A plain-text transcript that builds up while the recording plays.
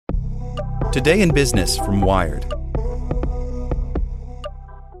Today in Business from Wired.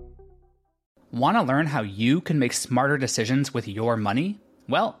 Want to learn how you can make smarter decisions with your money?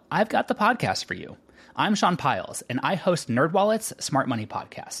 Well, I've got the podcast for you. I'm Sean Piles, and I host NerdWallet's Smart Money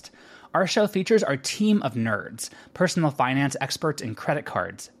Podcast. Our show features our team of nerds, personal finance experts in credit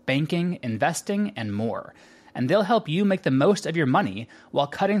cards, banking, investing, and more. And they'll help you make the most of your money while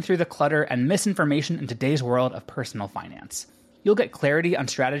cutting through the clutter and misinformation in today's world of personal finance. You'll get clarity on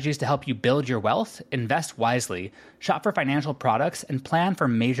strategies to help you build your wealth, invest wisely, shop for financial products, and plan for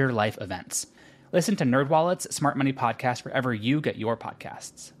major life events. Listen to NerdWallet's Smart Money Podcast wherever you get your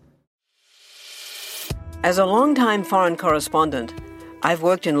podcasts. As a longtime foreign correspondent, I've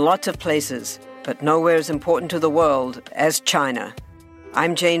worked in lots of places, but nowhere as important to the world as China.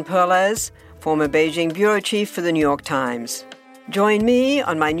 I'm Jane Perlez, former Beijing bureau chief for the New York Times. Join me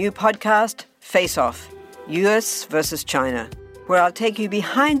on my new podcast, Face Off, U.S. versus China, where I'll take you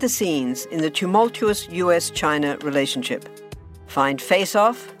behind the scenes in the tumultuous U.S.-China relationship. Find Face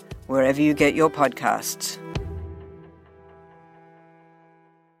Off wherever you get your podcasts.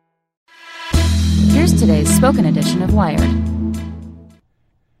 Here's today's spoken edition of Wired.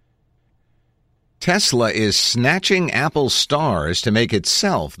 Tesla is snatching Apple's stars to make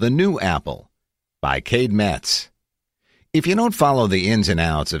itself the new Apple, by Cade Metz. If you don't follow the ins and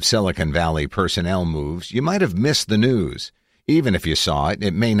outs of Silicon Valley personnel moves, you might have missed the news. Even if you saw it,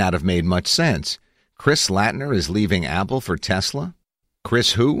 it may not have made much sense. Chris Lattner is leaving Apple for Tesla?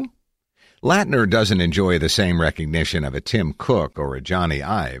 Chris who? Lattner doesn't enjoy the same recognition of a Tim Cook or a Jony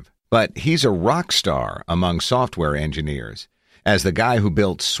Ive, but he's a rock star among software engineers. As the guy who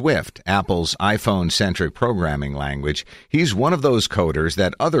built Swift, Apple's iPhone-centric programming language, he's one of those coders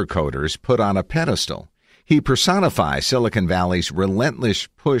that other coders put on a pedestal. He personifies Silicon Valley's relentless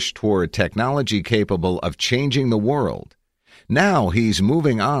push toward technology capable of changing the world. Now he's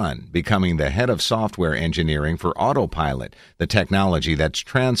moving on, becoming the head of software engineering for Autopilot, the technology that's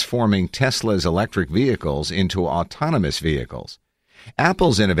transforming Tesla's electric vehicles into autonomous vehicles.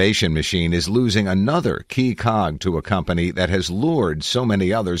 Apple's innovation machine is losing another key cog to a company that has lured so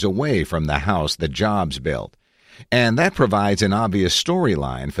many others away from the house that Jobs built. And that provides an obvious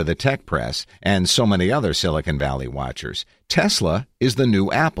storyline for the tech press and so many other Silicon Valley watchers. Tesla is the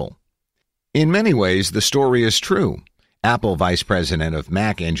new Apple. In many ways, the story is true. Apple Vice President of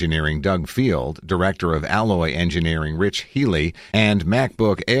Mac Engineering Doug Field, Director of Alloy Engineering Rich Healy, and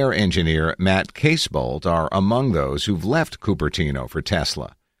MacBook Air engineer Matt Casebolt are among those who've left Cupertino for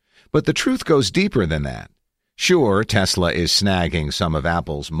Tesla. But the truth goes deeper than that. Sure, Tesla is snagging some of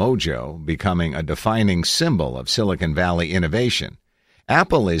Apple's mojo, becoming a defining symbol of Silicon Valley innovation.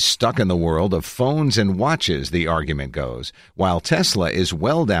 Apple is stuck in the world of phones and watches, the argument goes, while Tesla is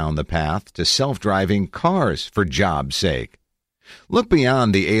well down the path to self-driving cars for jobs' sake. Look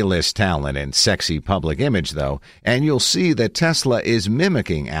beyond the A-list talent and sexy public image, though, and you'll see that Tesla is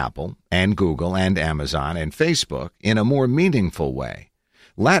mimicking Apple and Google and Amazon and Facebook in a more meaningful way.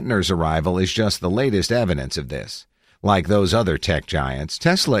 Lattner's arrival is just the latest evidence of this. Like those other tech giants,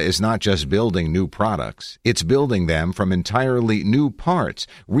 Tesla is not just building new products, it's building them from entirely new parts,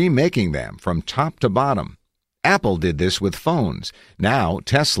 remaking them from top to bottom. Apple did this with phones. Now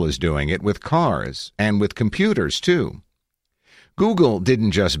Tesla's doing it with cars, and with computers, too. Google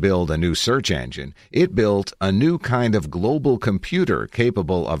didn't just build a new search engine, it built a new kind of global computer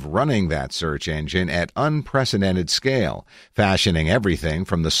capable of running that search engine at unprecedented scale, fashioning everything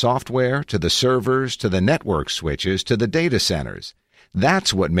from the software to the servers to the network switches to the data centers.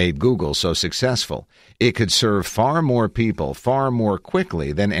 That's what made Google so successful. It could serve far more people far more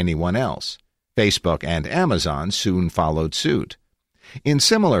quickly than anyone else. Facebook and Amazon soon followed suit. In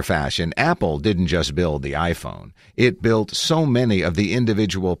similar fashion, Apple didn't just build the iPhone. It built so many of the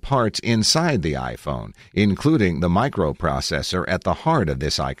individual parts inside the iPhone, including the microprocessor at the heart of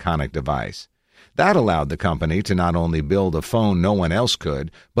this iconic device. That allowed the company to not only build a phone no one else could,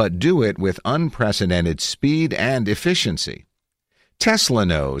 but do it with unprecedented speed and efficiency. Tesla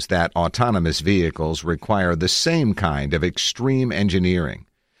knows that autonomous vehicles require the same kind of extreme engineering.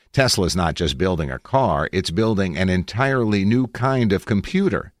 Tesla's not just building a car, it's building an entirely new kind of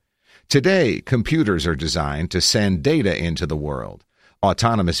computer. Today, computers are designed to send data into the world.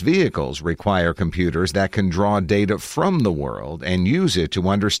 Autonomous vehicles require computers that can draw data from the world and use it to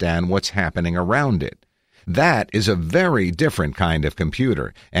understand what's happening around it. That is a very different kind of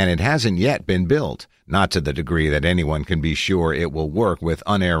computer, and it hasn't yet been built, not to the degree that anyone can be sure it will work with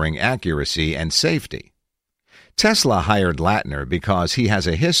unerring accuracy and safety. Tesla hired Lattner because he has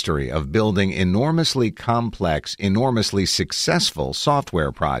a history of building enormously complex, enormously successful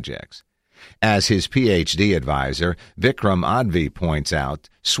software projects. As his PhD advisor, Jony Ive, points out,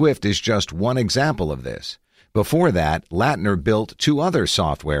 Swift is just one example of this. Before that, Lattner built two other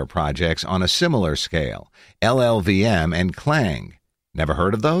software projects on a similar scale, LLVM and Clang. Never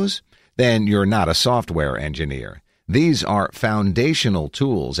heard of those? Then you're not a software engineer. These are foundational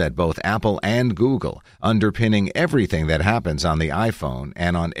tools at both Apple and Google, underpinning everything that happens on the iPhone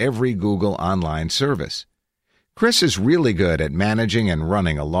and on every Google online service. Chris is really good at managing and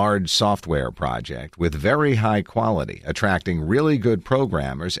running a large software project with very high quality, attracting really good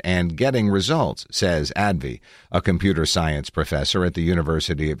programmers and getting results, says Ive, a computer science professor at the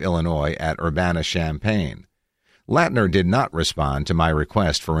University of Illinois at Urbana-Champaign. Lattner did not respond to my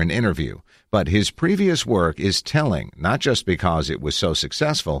request for an interview, but his previous work is telling, not just because it was so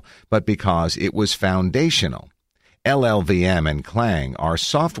successful, but because it was foundational. LLVM and Clang are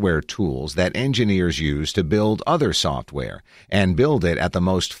software tools that engineers use to build other software, and build it at the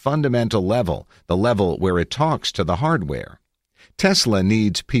most fundamental level, the level where it talks to the hardware. Tesla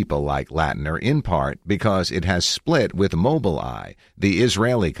needs people like Lattner in part because it has split with Mobileye, the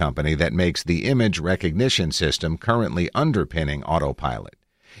Israeli company that makes the image recognition system currently underpinning autopilot.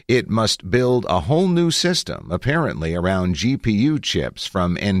 It must build a whole new system, apparently around GPU chips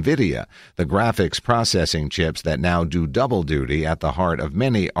from NVIDIA, the graphics processing chips that now do double duty at the heart of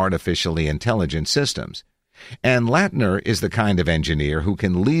many artificially intelligent systems. And Lattner is the kind of engineer who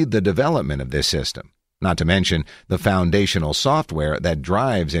can lead the development of this system. Not to mention, the foundational software that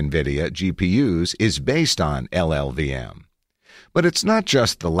drives NVIDIA GPUs is based on LLVM. But it's not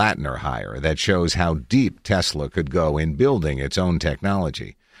just the Lattner hire that shows how deep Tesla could go in building its own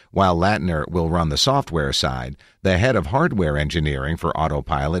technology. While Lattner will run the software side, the head of hardware engineering for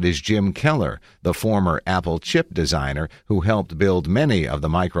Autopilot is Jim Keller, the former Apple chip designer who helped build many of the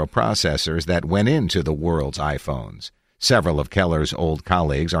microprocessors that went into the world's iPhones. Several of Keller's old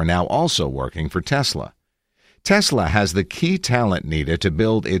colleagues are now also working for Tesla. Tesla has the key talent needed to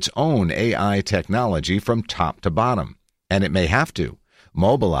build its own AI technology from top to bottom, and it may have to.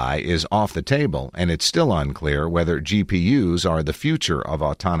 Mobileye is off the table, and it's still unclear whether GPUs are the future of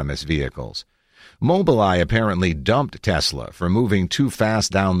autonomous vehicles. Mobileye apparently dumped Tesla for moving too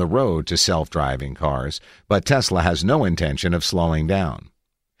fast down the road to self-driving cars, but Tesla has no intention of slowing down.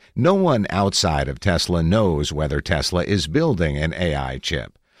 No one outside of Tesla knows whether Tesla is building an AI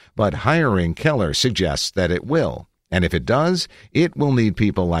chip, but hiring Keller suggests that it will, and if it does, it will need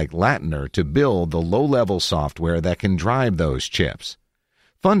people like Lattner to build the low-level software that can drive those chips.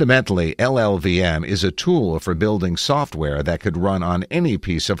 Fundamentally, LLVM is a tool for building software that could run on any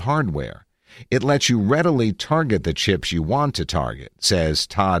piece of hardware. It lets you readily target the chips you want to target, says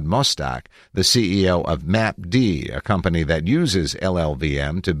Todd Mostak, the CEO of MapD, a company that uses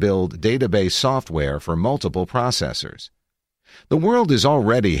LLVM to build database software for multiple processors. The world is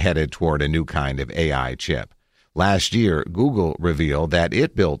already headed toward a new kind of AI chip. Last year, Google revealed that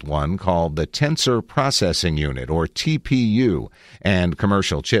it built one called the Tensor Processing Unit, or TPU, and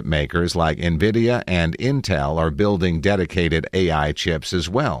commercial chip makers like NVIDIA and Intel are building dedicated AI chips as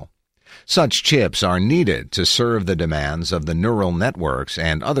well. Such chips are needed to serve the demands of the neural networks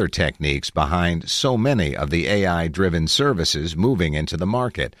and other techniques behind so many of the AI-driven services moving into the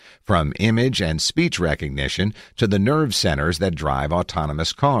market, from image and speech recognition to the nerve centers that drive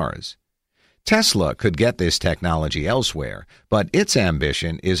autonomous cars. Tesla could get this technology elsewhere, but its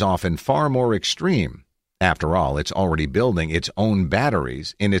ambition is often far more extreme. After all, it's already building its own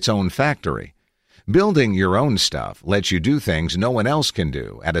batteries in its own factory. Building your own stuff lets you do things no one else can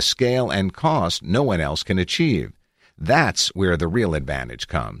do at a scale and cost no one else can achieve. That's where the real advantage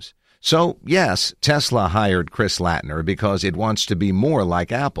comes. So, yes, Tesla hired Chris Lattner because it wants to be more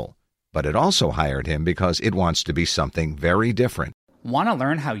like Apple, but it also hired him because it wants to be something very different. Want to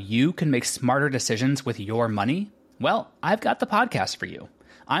learn how you can make smarter decisions with your money? Well, I've got the podcast for you.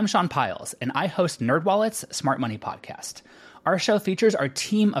 I'm Sean Piles, and I host NerdWallet's Smart Money Podcast. Our show features our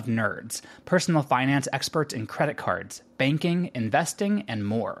team of nerds, personal finance experts in credit cards, banking, investing, and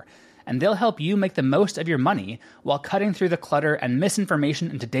more. And they'll help you make the most of your money while cutting through the clutter and misinformation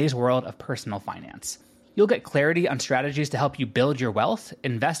in today's world of personal finance. You'll get clarity on strategies to help you build your wealth,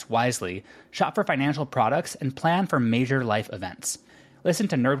 invest wisely, shop for financial products, and plan for major life events. Listen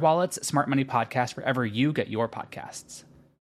to NerdWallet's Smart Money Podcast wherever you get your podcasts.